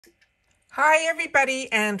Hi, everybody,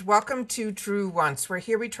 and welcome to True Wants, where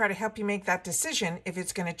here we try to help you make that decision if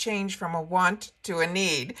it's going to change from a want to a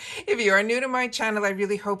need. If you are new to my channel, I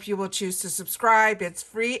really hope you will choose to subscribe. It's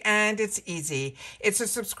free and it's easy. It's a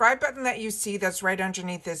subscribe button that you see that's right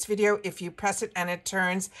underneath this video. If you press it and it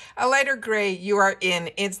turns a lighter gray, you are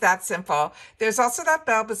in. It's that simple. There's also that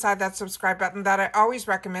bell beside that subscribe button that I always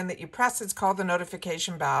recommend that you press. It's called the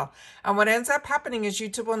notification bell. And what ends up happening is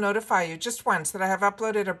YouTube will notify you just once that I have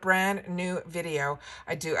uploaded a brand new video.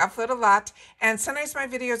 I do upload a lot, and sometimes my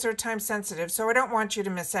videos are time sensitive, so I don't want you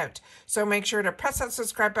to miss out. So make sure to press that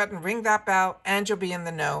subscribe button, ring that bell, and you'll be in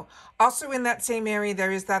the know. Also in that same area,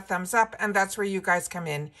 there is that thumbs up, and that's where you guys come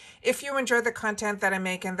in. If you enjoy the content that I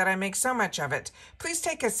make and that I make so much of it, please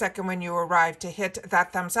take a second when you arrive to hit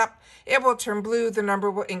that thumbs up. It will turn blue, the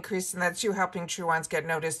number will increase, and that's you helping True Ones get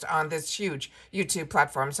noticed on this huge YouTube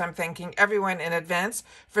platform. So I'm thanking everyone in advance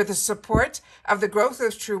for the support of the growth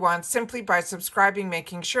of True Ones simply by subscribing,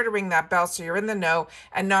 making sure to ring that bell so you're in the know,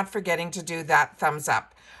 and not forgetting to do that thumbs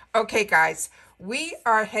up. Okay, guys, we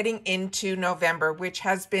are heading into November, which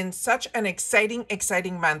has been such an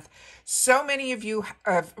exciting month. So many of you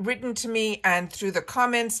have written to me and through the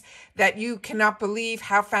comments that you cannot believe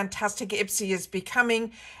how fantastic IPSY is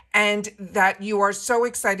becoming and that you are so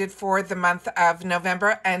excited for the month of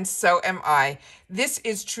November, and so am I. This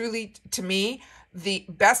is truly, to me, the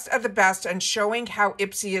best of the best and showing how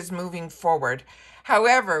IPSY is moving forward.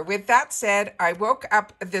 However, with that said, I woke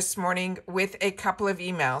up this morning with a couple of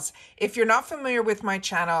emails. If you're not familiar with my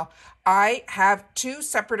channel, I have two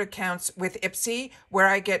separate accounts with IPSY where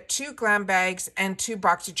I get 2 glam bags and 2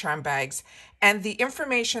 Boxycharm bags. And the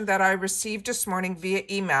information that I received this morning via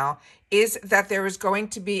email is that there is going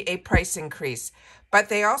to be a price increase. But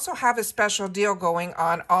they also have a special deal going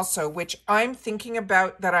on also, which I'm thinking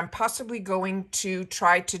about that I'm possibly going to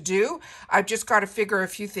try to do. I've just got to figure a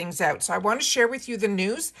few things out. So I want to share with you the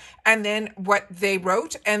news and then what they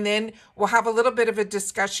wrote, and then we'll have a little bit of a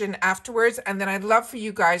discussion afterwards. And then I'd love for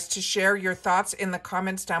you guys to share your thoughts in the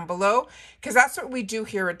comments down below, because that's what we do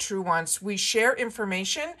here at True Ones. We share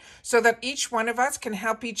information so that each one of us can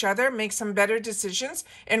help each other make some better decisions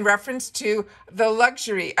in reference to the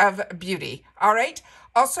luxury of beauty. All right.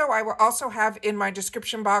 Also, I will also have in my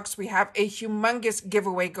description box, we have a humongous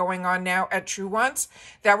giveaway going on now at True Ones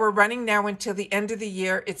that we're running now until the end of the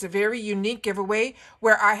year. It's a very unique giveaway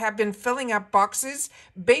where I have been filling up boxes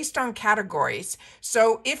based on categories.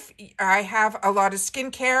 So if I have a lot of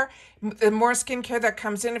skincare, the more skincare that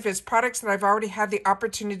comes in, if it's products that I've already had the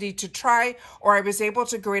opportunity to try or I was able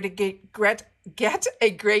to get a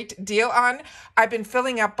great deal on, I've been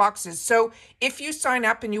filling up boxes. So if you sign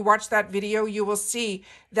up and you watch that video, you will see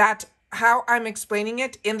that how I'm explaining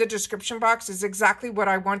it in the description box is exactly what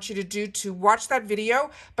I want you to do, to watch that video,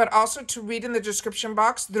 but also to read in the description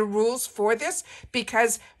box the rules for this,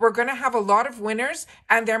 because we're going to have a lot of winners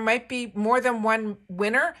and there might be more than one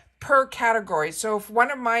winner per category. So if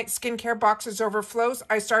one of my skincare boxes overflows,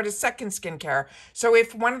 I start a second skincare. So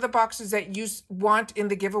if one of the boxes that you want in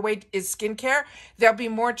the giveaway is skincare, there'll be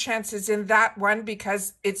more chances in that one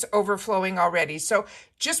because it's overflowing already. So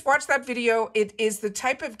just watch that video. It is the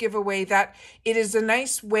type of giveaway that it is a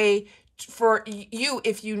nice way for you,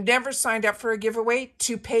 if you never signed up for a giveaway,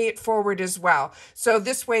 to pay it forward as well. So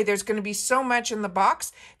this way there's going to be so much in the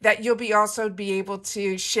box that you'll also be able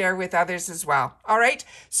to share with others as well. All right.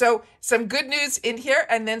 So some good news in here,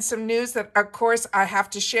 and then some news that of course I have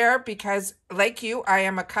to share because like you, I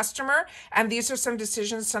am a customer, and these are some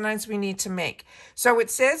decisions sometimes we need to make. So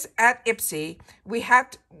it says at IPSY,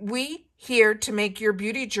 we here to make your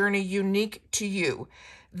beauty journey unique to you.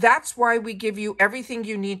 That's why we give you everything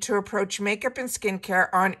you need to approach makeup and skincare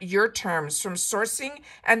on your terms, from sourcing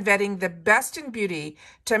and vetting the best in beauty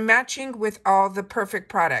to matching with all the perfect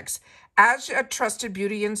products. As a trusted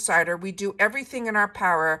beauty insider, we do everything in our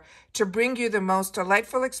power to bring you the most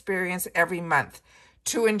delightful experience every month.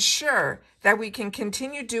 To ensure that we can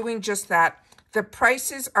continue doing just that, the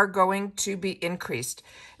prices are going to be increased.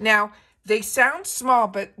 Now, they sound small,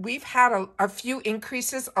 but we've had a few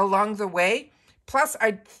increases along the way. Plus,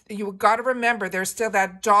 you got to remember, there's still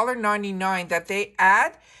that $1.99 that they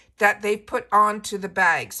add, that they put onto the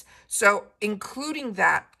bags. So including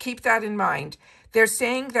that, keep that in mind. They're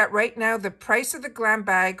saying that right now the price of the glam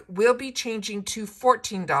bag will be changing to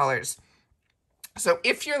 $14. So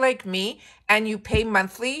if you're like me and you pay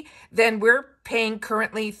monthly, then we're paying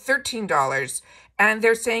currently $13. And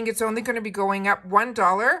they're saying it's only going to be going up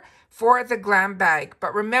 $1 for the glam bag.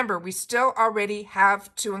 But remember, we still already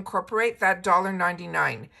have to incorporate that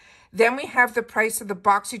 $1.99. Then we have the price of the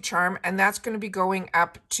Boxycharm, and that's going to be going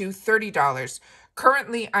up to $30.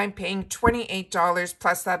 Currently, I'm paying $28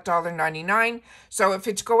 plus that $1.99. So if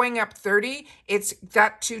it's going up 30, it's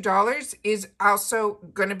that $2 is also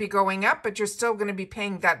going to be going up, but you're still going to be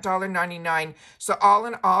paying that $1.99. So all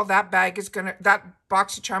in all, that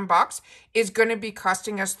BoxyCharm box is going to be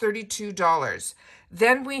costing us $32.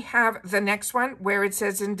 Then we have the next one where it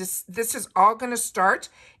says this is all going to start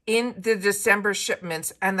in the December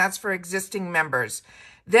shipments, and that's for existing members.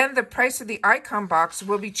 Then the price of the icon box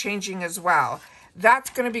will be changing as well. That's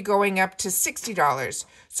going to be going up to $60.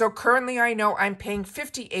 So currently I know I'm paying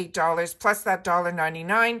 $58 plus that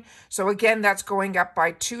 $1.99. So again, that's going up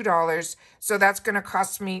by $2. So that's going to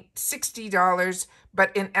cost me $60.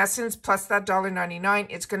 But in essence, plus that $1.99,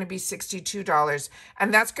 it's going to be $62.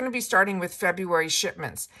 And that's going to be starting with February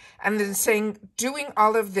shipments. And then saying doing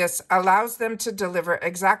all of this allows them to deliver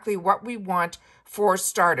exactly what we want for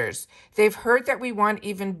starters. They've heard that we want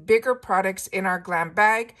even bigger products in our glam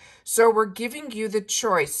bag, so we're giving you the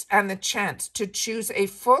choice and the chance to choose a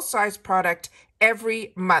full-size product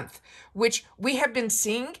every month, which we have been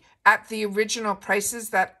seeing at the original prices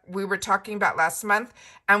that we were talking about last month.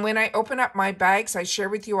 And when I open up my bags, I share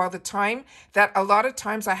with you all the time that a lot of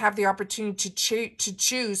times I have the opportunity to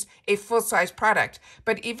choose a full-size product.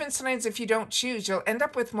 But even sometimes if you don't choose, you'll end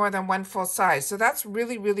up with more than one full size. So that's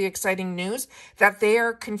really, really exciting news that they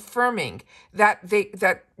are confirming that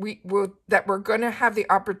we're going to have the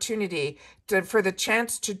opportunity for the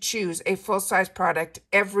chance to choose a full-size product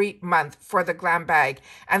every month for the glam bag.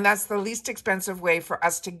 And that's the least expensive way for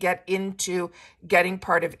us to get into getting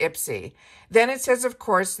part of IPSY. Then it says, of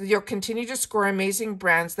course, you'll continue to score amazing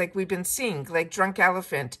brands like we've been seeing, like Drunk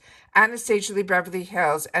Elephant, Anastasia Beverly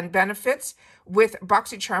Hills, and benefits with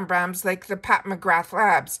BoxyCharm brands like the Pat McGrath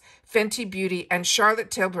Labs, Fenty Beauty, and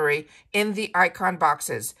Charlotte Tilbury in the icon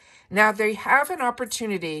boxes. Now, they have an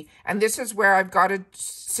opportunity, and this is where I've got to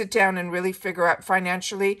sit down and really figure out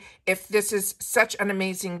financially if this is such an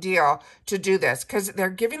amazing deal to do this, because they're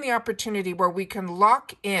giving the opportunity where we can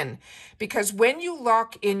lock in. Because when you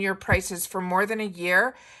lock in your prices for more than a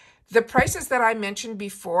year, the prices that I mentioned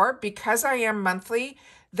before, because I am monthly,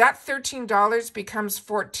 that $13 becomes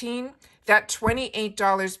 $14, that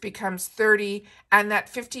 $28 becomes $30, and that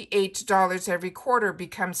 $58 every quarter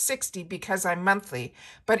becomes $60 because I'm monthly.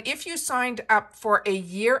 But if you signed up for a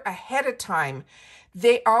year ahead of time,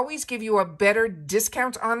 they always give you a better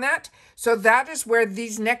discount on that. So that is where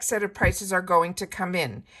these next set of prices are going to come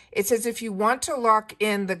in. It says if you want to lock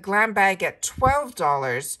in the glam bag at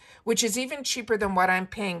 $12, which is even cheaper than what I'm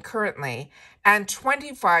paying currently, and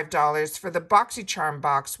 $25 for the BoxyCharm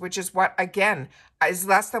box, which is what, again, is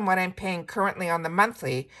less than what I'm paying currently on the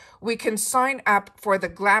monthly, we can sign up for the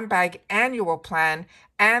glam bag annual plan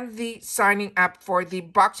and the signing up for the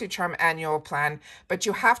BoxyCharm annual plan. But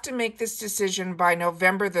you have to make this decision by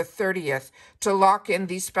November the 30th to lock in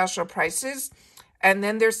these special prices. And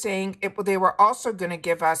then they're saying they were also going to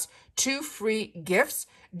give us 2 free gifts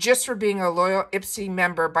just for being a loyal IPSY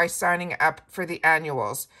member by signing up for the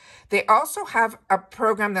annuals. They also have a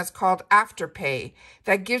program that's called Afterpay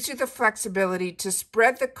that gives you the flexibility to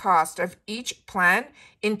spread the cost of each plan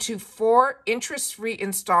into 4 interest-free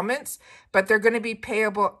installments, but they're going to be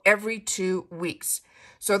payable every 2 weeks.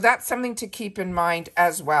 So that's something to keep in mind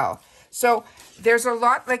as well. So there's a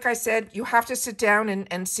lot, like I said, you have to sit down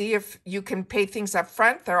and see if you can pay things up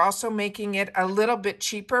front. They're also making it a little bit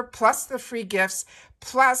cheaper, plus the free gifts,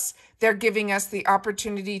 plus they're giving us the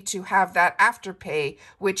opportunity to have that Afterpay,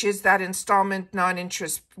 which is that installment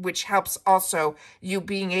non-interest, which helps also you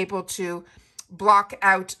being able to block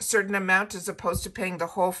out certain amount as opposed to paying the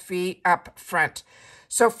whole fee up front.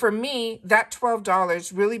 So for me, that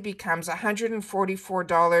 $12 really becomes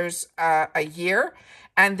 $144 a year.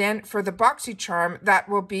 And then for the BoxyCharm, that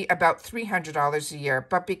will be about $300 a year.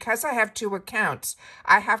 But because I have 2 accounts,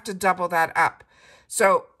 I have to double that up.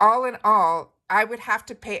 So all in all, I would have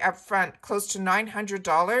to pay up front close to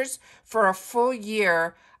 $900 for a full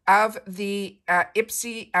year of the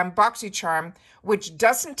IPSY BoxyCharm, which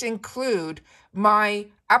doesn't include my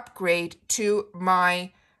upgrade to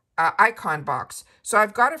my icon box. So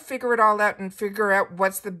I've got to figure it all out and figure out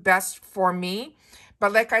what's the best for me.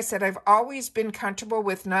 But like I said, I've always been comfortable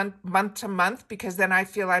with month to month because then I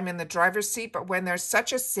feel I'm in the driver's seat. But when there's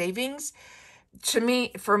such a savings,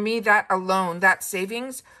 for me, that alone, that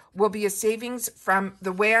savings will be a savings from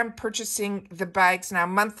the way I'm purchasing the bags now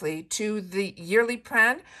monthly to the yearly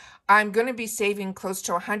plan. I'm going to be saving close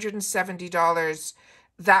to $170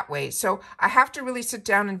 that way. So I have to really sit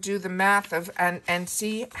down and do the math and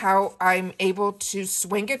see how I'm able to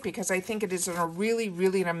swing it, because I think it is a really,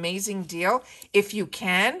 really an amazing deal if you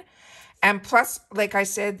can. And plus, like I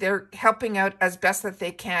said, they're helping out as best that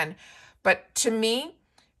they can. But to me,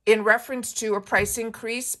 in reference to a price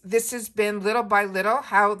increase, this has been little by little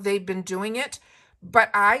how they've been doing it. But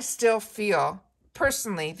I still feel,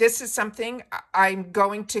 personally, this is something I'm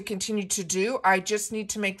going to continue to do. I just need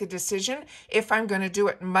to make the decision if I'm going to do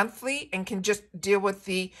it monthly and can just deal with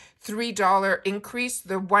the $3 increase,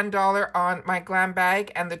 the $1 on my glam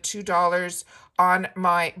bag and the $2 on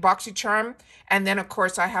my Boxycharm. And then, of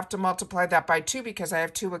course, I have to multiply that by 2 because I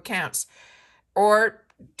have 2 accounts. Or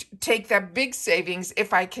take that big savings,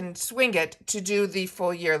 if I can swing it, to do the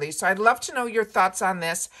full yearly. So I'd love to know your thoughts on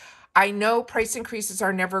this. I know price increases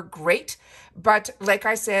are never great, but like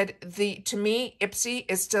I said, to me, IPSY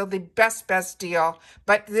is still the best deal,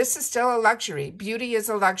 but this is still a luxury. Beauty is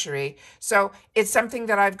a luxury. So it's something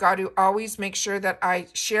that I've got to always make sure that I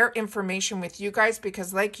share information with you guys,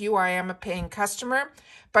 because like you, I am a paying customer.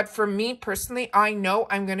 But for me personally, I know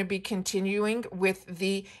I'm going to be continuing with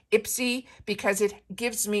the IPSY because it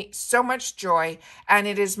gives me so much joy, and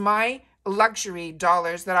it is my luxury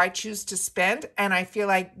dollars that I choose to spend, and I feel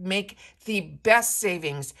I make the best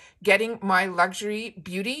savings getting my luxury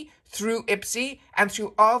beauty through IPSY and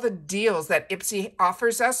through all the deals that IPSY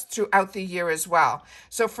offers us throughout the year as well.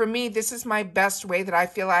 So for me, this is my best way that I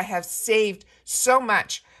feel I have saved so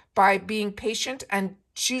much by being patient and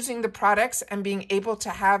choosing the products, and being able to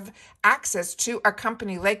have access to a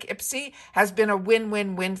company like IPSY has been a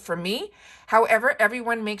win-win-win for me. However,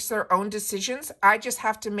 everyone makes their own decisions. I just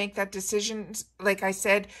have to make that decision, like I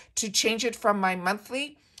said, to change it from my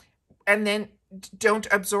monthly, and then don't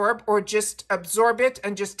absorb, or just absorb it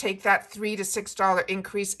and just take that $3 to $6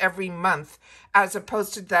 increase every month, as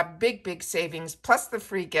opposed to that big savings plus the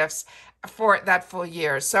free gifts for that full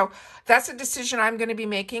year. So that's a decision I'm going to be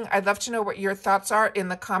making. I'd love to know what your thoughts are in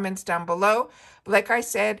the comments down below. Like I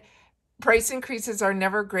said, price increases are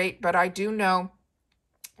never great, but I do know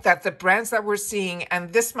that the brands that we're seeing,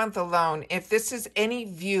 and this month alone, if this is any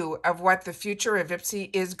view of what the future of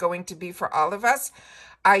IPSY is going to be for all of us,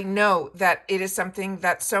 I know that it is something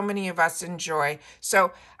that so many of us enjoy.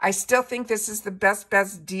 So I still think this is the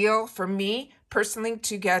best deal for me personally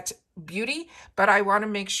to get beauty, but I want to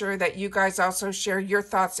make sure that you guys also share your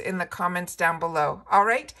thoughts in the comments down below. All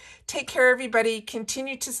right? Take care, everybody.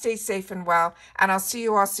 Continue to stay safe and well, and I'll see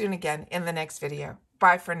you all soon again in the next video.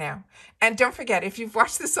 Bye for now. And don't forget, if you've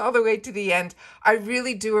watched this all the way to the end, I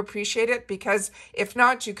really do appreciate it, because if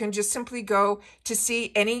not, you can just simply go to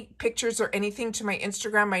see any pictures or anything to my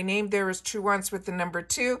Instagram. My name there is True Once with the number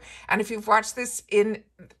 2. And if you've watched this in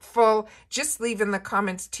full, just leave in the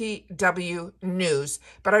comments TW News.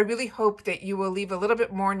 But I really hope that you will leave a little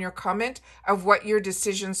bit more in your comment of what your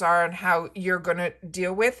decisions are and how you're going to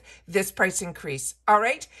deal with this price increase. All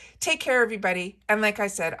right? Take care, everybody. And like I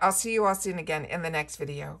said, I'll see you all soon again in the next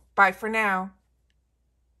video. Bye for now.